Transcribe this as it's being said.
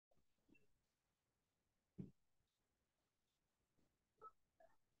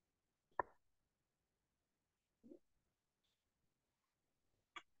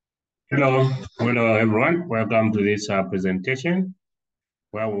Hello everyone. Welcome to this presentation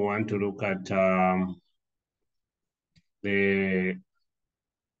where we want to look at the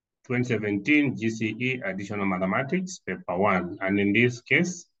 2017 GCE Additional Mathematics Paper 1. And in this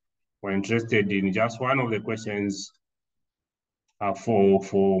case, we're interested in just one of the questions for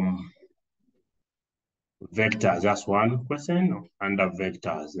vectors. Just one question under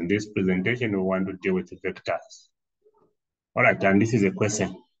vectors. In this presentation, we want to deal with vectors. All right, and this is a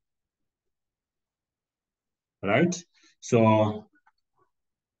question. All right, so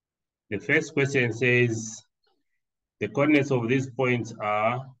the first question says, the coordinates of these points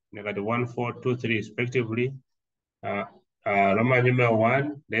are -1, 4, 2, 3, respectively. Roman numeral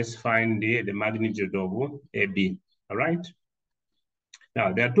 1, let's find the magnitude of AB. All right.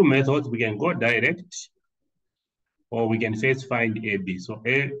 Now, there are two methods. We can go direct, or we can first find AB. So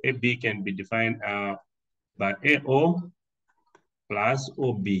AB can be defined by AO plus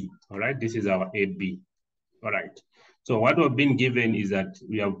OB. All right. This is our AB. All right. So what we've been given is that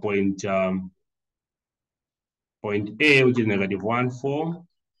we have point A, which is -1, 4,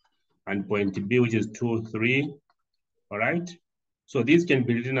 and point B, which is 2, 3. All right. So these can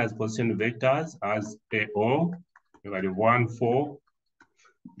be written as position vectors as AO, -1, 4.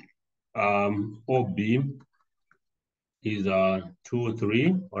 OB is 2,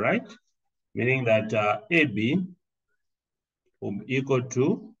 3. All right. Meaning that AB will be equal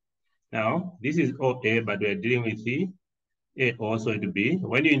to, now this is OA, but we're dealing with the AO, so it will be,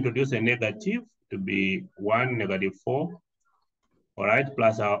 when you introduce a negative, to be 1, -4. All right.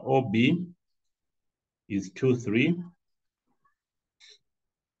 Plus our OB is 2, 3.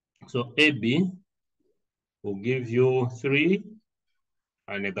 So AB will give you 3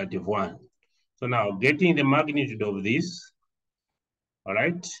 and -1. So now getting the magnitude of this, all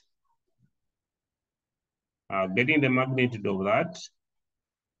right, getting the magnitude of that,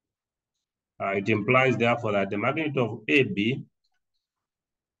 it implies therefore that the magnitude of AB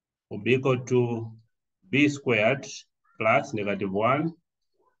will be equal to B squared plus -1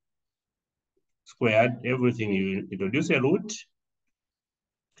 squared, everything you introduce a root.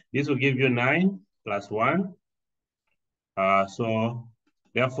 This will give you 9 plus 1. So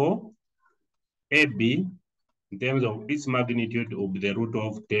therefore, AB, in terms of its magnitude, will be the root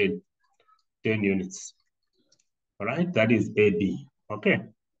of 10 units. All right, that is AB. Okay.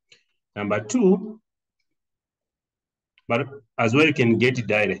 Number 2, but as well you can get it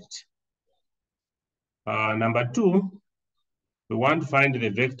direct. Number 2, we want to find the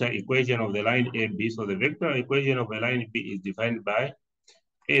vector equation of the line AB. So the vector equation of the line B is defined by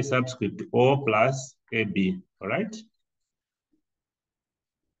A subscript O plus AB. All right.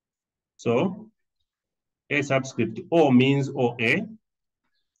 So A subscript O means OA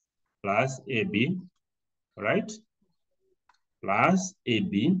plus AB. All right. Plus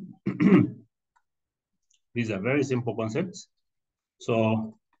AB. These are very simple concepts.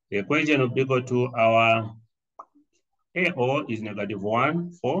 So the equation will be equal to our AO is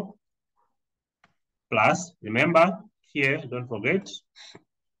 -1, 4, plus, remember here, don't forget,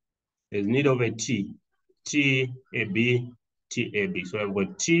 there's need of a T. TAB, TAB. So I've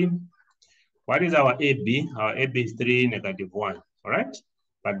got T. What is our AB? Our AB is 3, -1. All right?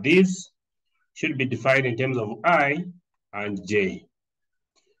 But this should be defined in terms of I and J.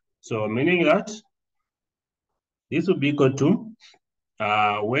 So meaning that this will be equal to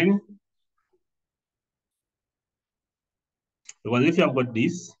because if you have got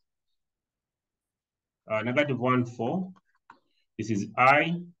this, -1, 4, this is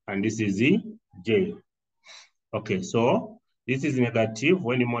I, and this is J. Okay, so this is negative.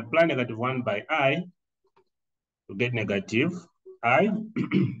 When you multiply -1 by I, you get negative I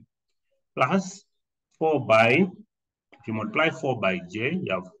plus 4 by, if you multiply 4 by J,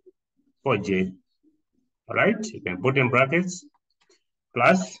 you have 4J. All right, you can put in brackets,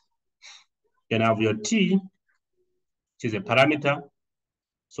 plus, you can have your T, which is a parameter.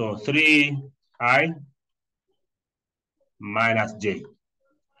 So 3I minus J.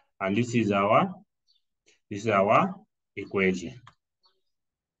 And this is our equation.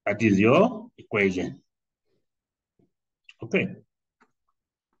 That is your equation. Okay.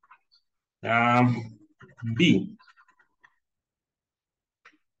 B.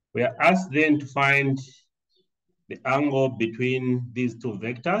 We are asked then to find the angle between these two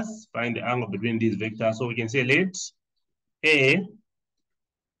vectors. Find the angle between these vectors. So we can say let A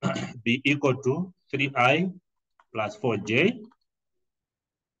be equal to 3I plus 4J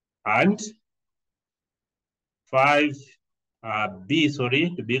and 5B,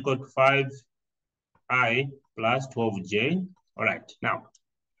 sorry, to be equal to 5I plus 12J. All right, now,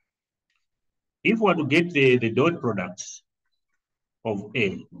 if we were to get the dot product of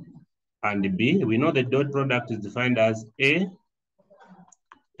A, and B. We know the dot product is defined as A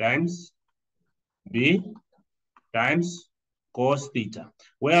times B times cos theta,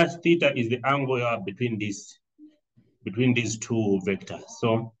 whereas theta is the angle between these two vectors.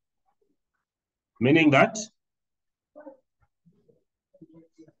 So meaning that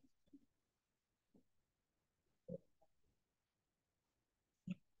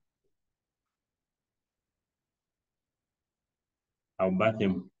I'll back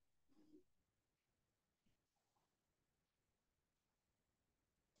him.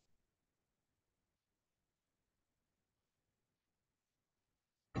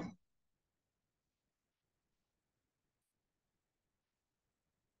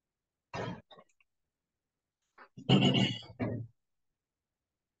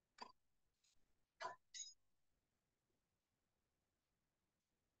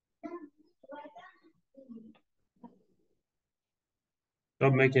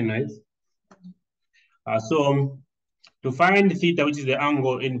 Stop making noise. So to find theta, which is the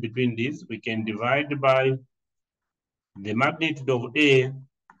angle in between these, we can divide by the magnitude of A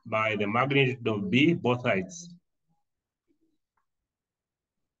by the magnitude of B, both sides.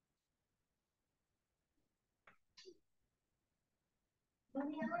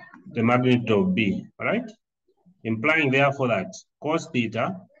 The magnitude of B, all right? Implying therefore that cos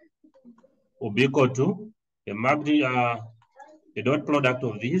theta will be equal to the magnitude, the dot product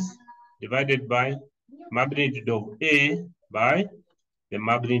of these divided by magnitude of A by the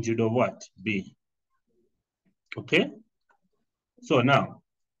magnitude of what? B. Okay? So now,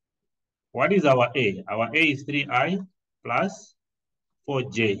 what is our A? Our A is 3I plus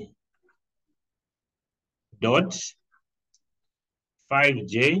 4J dot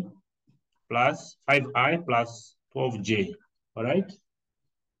 5J plus 5I plus 12J, all right?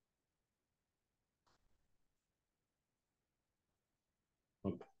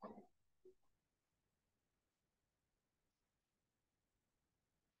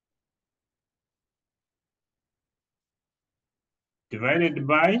 Divided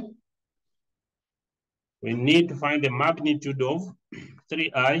by, we need to find the magnitude of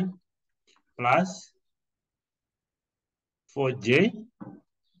 3I plus 4J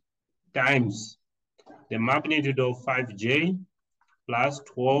times the magnitude of 5J plus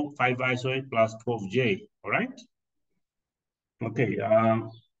 5I, sorry, plus 12J, all right? Okay,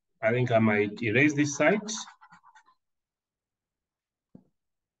 I think I might erase this side.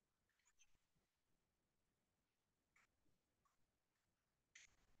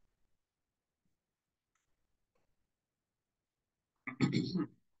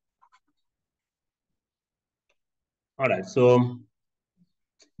 All right, so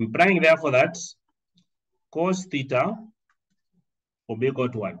implying therefore that cos theta will be equal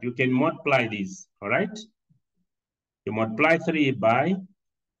to what? You can multiply these, all right? You multiply 3 by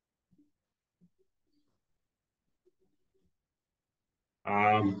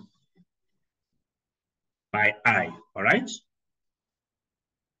I, all right?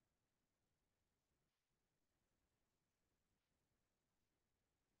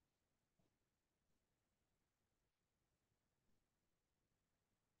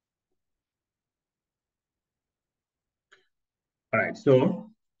 All right,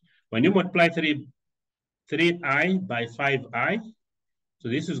 so when you multiply 3I by 5I, so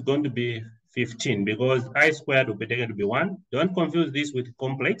this is going to be 15 because I squared will be taken to be 1. Don't confuse this with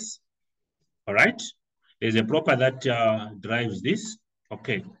complex, all right? There's a proper that drives this.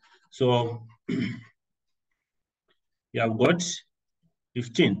 Okay, so you have got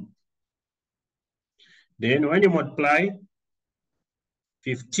 15. Then when you multiply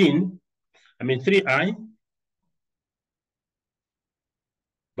 15, 3I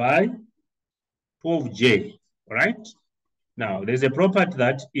by 12J, right? Now, there's a property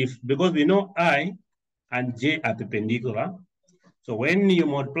that because we know I and J are perpendicular, so when you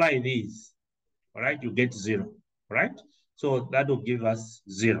multiply these, all right, you get 0, right? So that will give us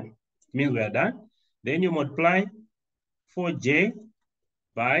 0. It means we are done. Then you multiply 4J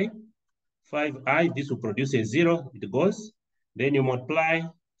by 5I, this will produce a 0, it goes. Then you multiply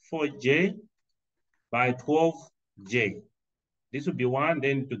 4J by 12J. This would be 1,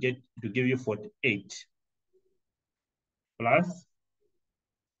 then to give you 48 plus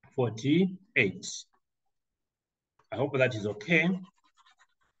 48. I hope that is okay.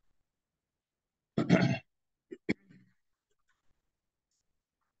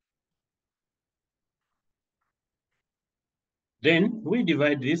 Then we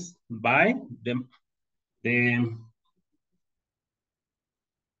divide this by the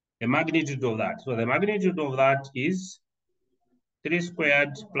magnitude of that. So the magnitude of that is 3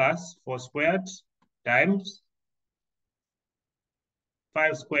 squared plus 4 squared times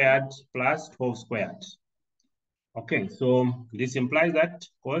 5 squared plus 12 squared. Okay, so this implies that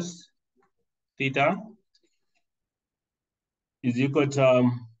cos theta is equal to,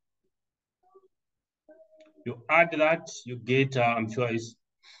 you add that, you get, I'm sure you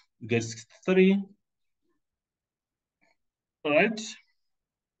get 63, all right?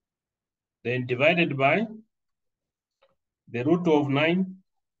 Then divided by the root of 9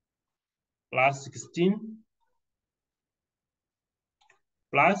 plus 16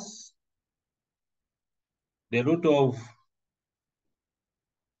 plus the root of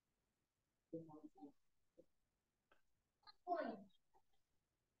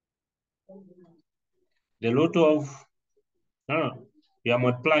no, we are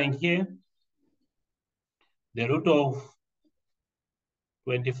multiplying here, the root of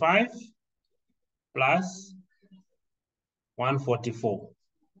 25 plus 144.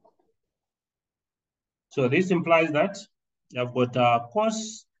 So this implies that you've got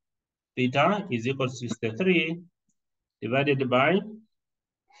cos theta is equal to 63 divided by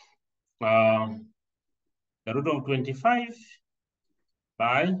the root of 25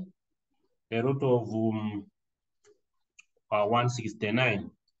 by the root of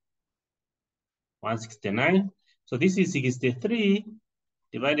 169. 169. So this is 63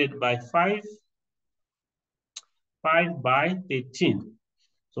 divided by 5 by 13.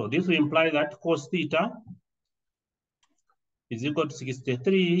 So this will imply that cos theta is equal to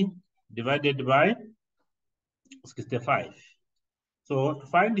 63 divided by 65. So to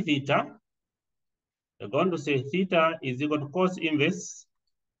find theta, we're going to say theta is equal to cos inverse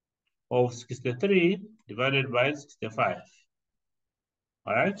of 63 divided by 65.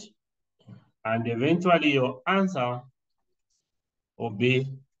 All right? And eventually your answer will be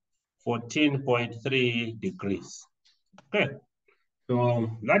 14.3 degrees. Okay. So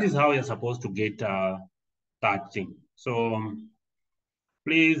that is how you're supposed to get that thing. So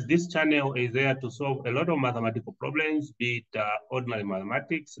please, this channel is there to solve a lot of mathematical problems, be it ordinary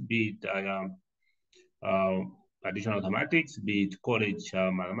mathematics, be it additional mathematics, be it college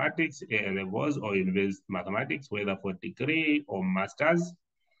mathematics, A levels, or university mathematics, whether for degree or master's.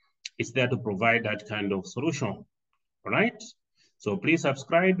 It's there to provide that kind of solution, all right? So please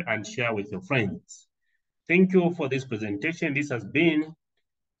subscribe and share with your friends. Thank you for this presentation. This has been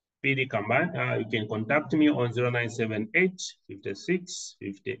PD Kamban. You can contact me on 0978 56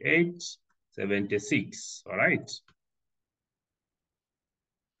 58 76. All right.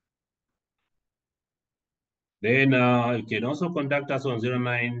 Then you can also contact us on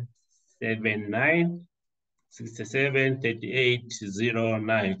 0979 67 38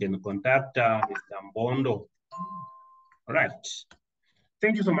 09. You can contact Mr. Mbondo. All right.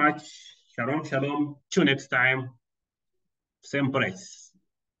 Thank you so much. Shalom, shalom. Till next time. Same place.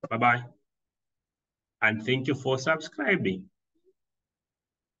 Bye-bye. And thank you for subscribing.